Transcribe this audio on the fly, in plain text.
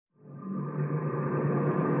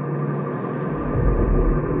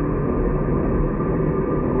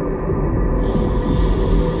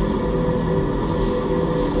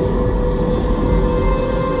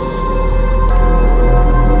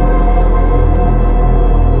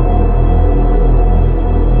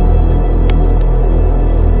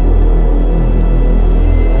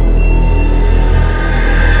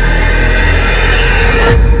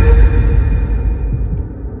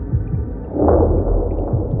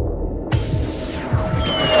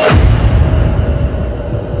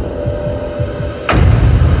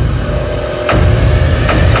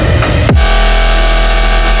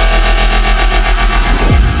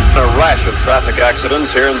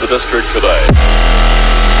accidents here in the district today.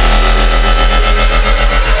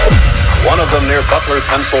 One of them near Butler,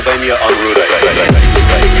 Pennsylvania on Route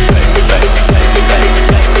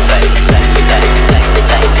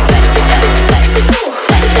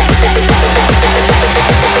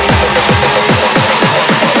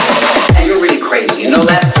 8. You're really crazy, you know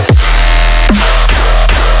that?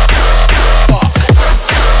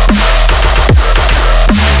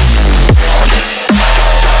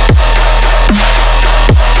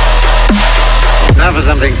 Now for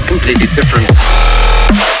something completely different.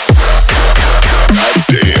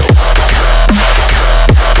 Damn.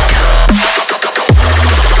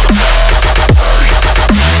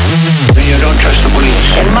 You don't trust the police.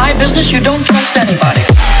 In my business, you don't trust anybody.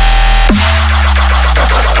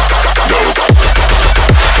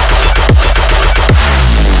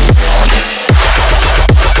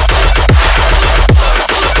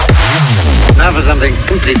 Now for something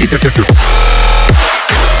completely different.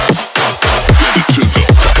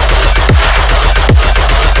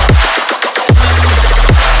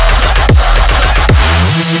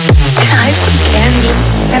 Can I have some candy?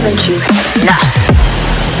 Haven't you? No.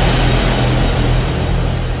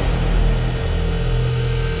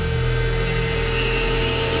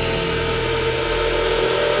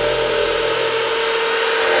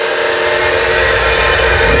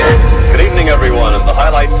 Good evening, everyone, and the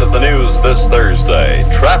highlights of the news this Thursday.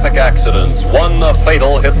 Traffic accidents. One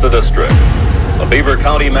fatal hit the district. A Beaver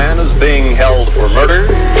County man is being held for murder,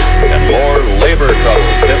 and more labor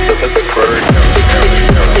troubles hit the Pittsburgh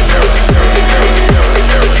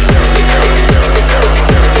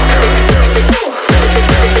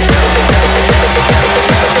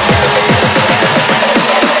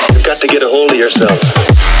You've got to get a hold of yourself.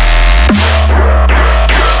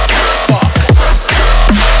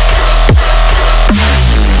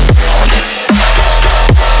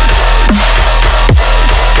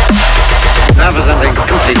 Now for something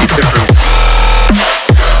completely different.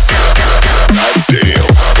 Damn.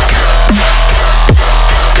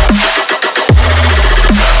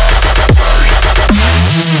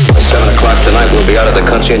 At 7 o'clock tonight, we'll be out of the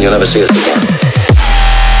country and you'll never see us again.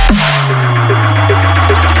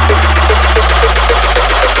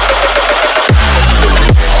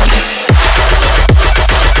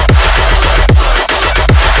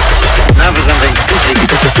 Now for something completely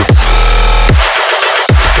different.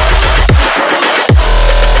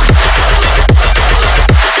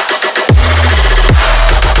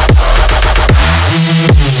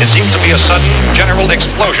 It seems to be a sudden general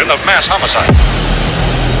explosion of mass homicide.